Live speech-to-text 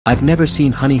I've never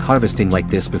seen honey harvesting like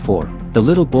this before. The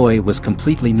little boy was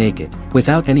completely naked,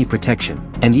 without any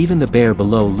protection, and even the bear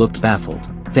below looked baffled.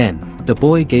 Then, the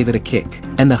boy gave it a kick,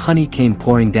 and the honey came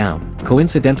pouring down,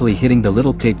 coincidentally hitting the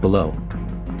little pig below.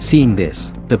 Seeing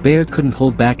this, the bear couldn't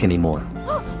hold back anymore.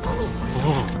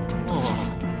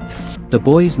 The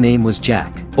boy's name was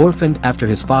Jack, orphaned after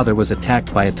his father was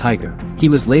attacked by a tiger. He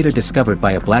was later discovered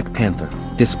by a black panther.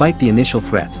 Despite the initial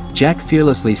threat, Jack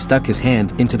fearlessly stuck his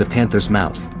hand into the panther's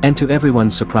mouth, and to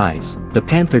everyone's surprise, the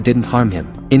panther didn't harm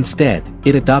him. Instead,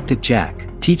 it adopted Jack,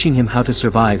 teaching him how to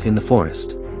survive in the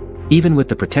forest. Even with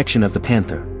the protection of the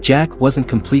panther, Jack wasn't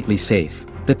completely safe.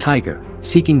 The tiger,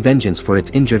 seeking vengeance for its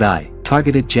injured eye,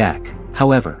 targeted Jack.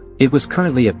 However, it was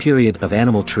currently a period of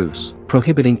animal truce,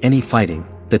 prohibiting any fighting.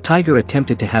 The tiger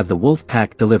attempted to have the wolf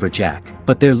pack deliver Jack,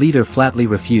 but their leader flatly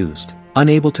refused.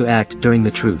 Unable to act during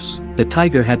the truce, the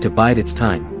tiger had to bide its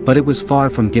time, but it was far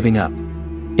from giving up.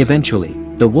 Eventually,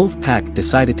 the wolf pack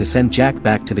decided to send Jack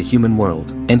back to the human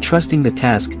world, entrusting the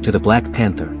task to the Black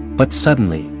Panther. But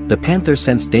suddenly, the panther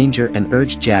sensed danger and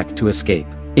urged Jack to escape.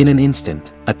 In an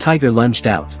instant, a tiger lunged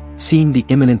out. Seeing the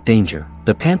imminent danger,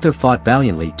 the panther fought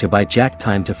valiantly to buy Jack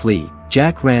time to flee.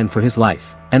 Jack ran for his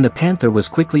life, and the panther was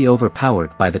quickly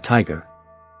overpowered by the tiger.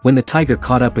 When the tiger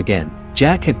caught up again,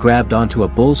 Jack had grabbed onto a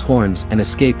bull's horns and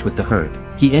escaped with the herd.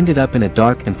 He ended up in a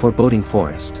dark and foreboding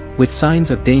forest, with signs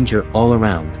of danger all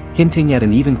around, hinting at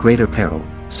an even greater peril.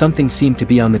 Something seemed to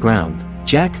be on the ground.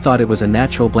 Jack thought it was a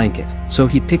natural blanket, so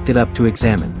he picked it up to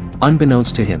examine.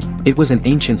 Unbeknownst to him, it was an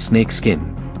ancient snake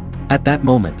skin. At that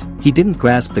moment, he didn't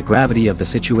grasp the gravity of the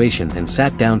situation and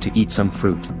sat down to eat some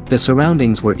fruit. The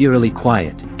surroundings were eerily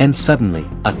quiet, and suddenly,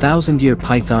 a 1,000-year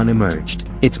python emerged.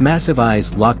 Its massive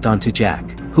eyes locked onto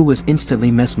Jack, who was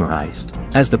instantly mesmerized.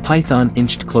 As the python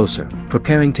inched closer,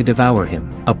 preparing to devour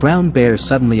him, a brown bear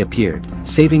suddenly appeared,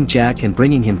 saving Jack and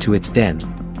bringing him to its den.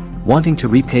 Wanting to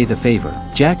repay the favor,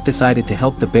 Jack decided to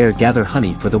help the bear gather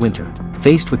honey for the winter.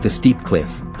 Faced with the steep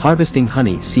cliff, harvesting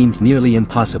honey seemed nearly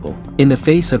impossible. In the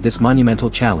face of this monumental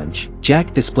challenge,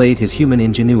 Jack displayed his human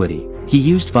ingenuity. He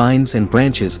used vines and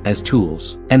branches as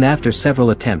tools, and after several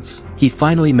attempts, he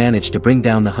finally managed to bring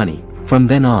down the honey. From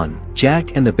then on,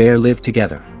 Jack and the bear lived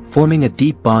together, forming a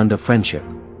deep bond of friendship.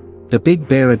 The big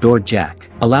bear adored Jack,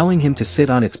 allowing him to sit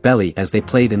on its belly as they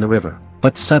played in the river.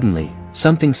 But suddenly,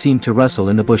 something seemed to rustle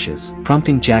in the bushes,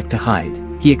 prompting Jack to hide.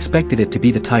 He expected it to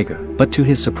be the tiger, but to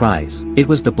his surprise, it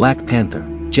was the Black Panther.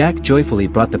 Jack joyfully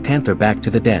brought the panther back to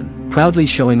the den, proudly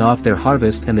showing off their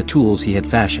harvest and the tools he had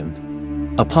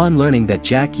fashioned. Upon learning that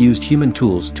Jack used human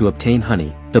tools to obtain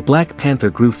honey, the Black Panther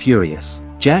grew furious.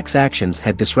 Jack's actions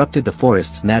had disrupted the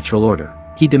forest's natural order.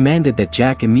 He demanded that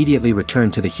Jack immediately return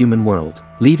to the human world,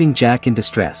 leaving Jack in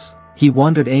distress. He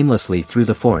wandered aimlessly through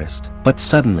the forest, but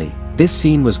suddenly, this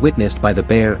scene was witnessed by the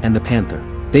bear and the panther.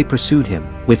 They pursued him,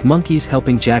 with monkeys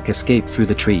helping Jack escape through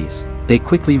the trees. They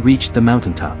quickly reached the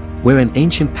mountaintop, where an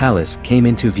ancient palace came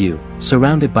into view.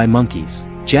 Surrounded by monkeys,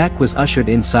 Jack was ushered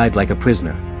inside like a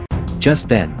prisoner. Just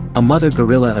then, a mother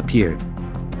gorilla appeared,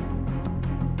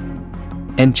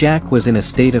 and Jack was in a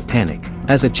state of panic,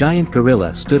 as a giant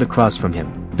gorilla stood across from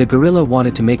him. The gorilla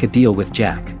wanted to make a deal with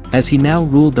Jack, as he now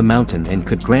ruled the mountain and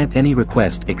could grant any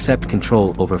request except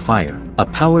control over fire, a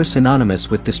power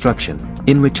synonymous with destruction.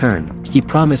 In return, he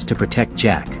promised to protect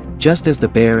Jack. Just as the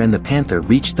bear and the panther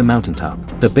reached the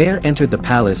mountaintop, the bear entered the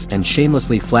palace and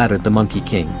shamelessly flattered the Monkey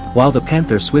King, while the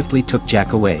panther swiftly took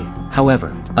Jack away.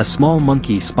 However, a small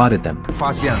monkey spotted them,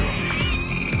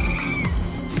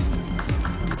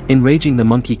 enraging the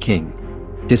Monkey King.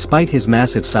 Despite his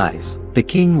massive size, the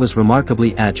king was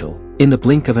remarkably agile. In the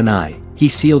blink of an eye, he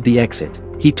sealed the exit.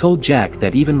 He told Jack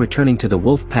that even returning to the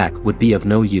wolf pack would be of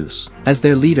no use, as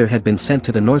their leader had been sent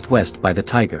to the northwest by the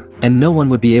tiger, and no one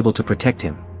would be able to protect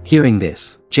him. Hearing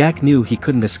this, Jack knew he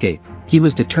couldn't escape. He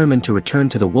was determined to return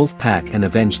to the wolf pack and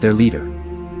avenge their leader.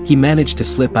 He managed to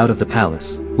slip out of the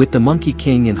palace, with the Monkey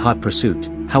King in hot pursuit.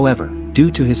 However,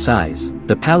 due to his size,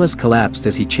 the palace collapsed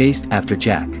as he chased after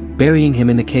Jack, burying him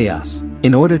in the chaos.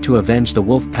 In order to avenge the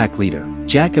wolf pack leader,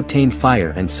 Jack obtained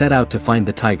fire and set out to find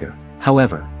the tiger.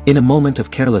 However, in a moment of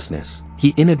carelessness,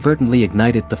 he inadvertently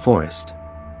ignited the forest.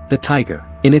 The tiger,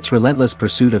 in its relentless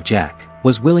pursuit of Jack,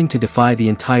 was willing to defy the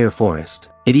entire forest.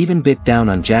 It even bit down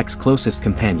on Jack's closest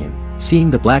companion.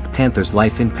 Seeing the Black Panther's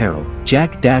life in peril,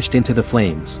 Jack dashed into the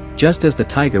flames. Just as the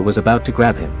tiger was about to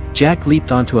grab him, Jack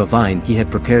leaped onto a vine he had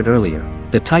prepared earlier.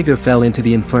 The tiger fell into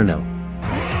the inferno.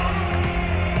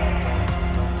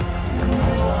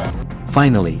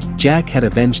 Finally, Jack had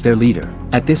avenged their leader.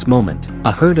 At this moment,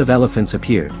 a herd of elephants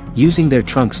appeared, using their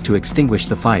trunks to extinguish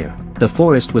the fire. The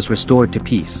forest was restored to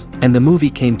peace, and the movie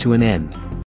came to an end.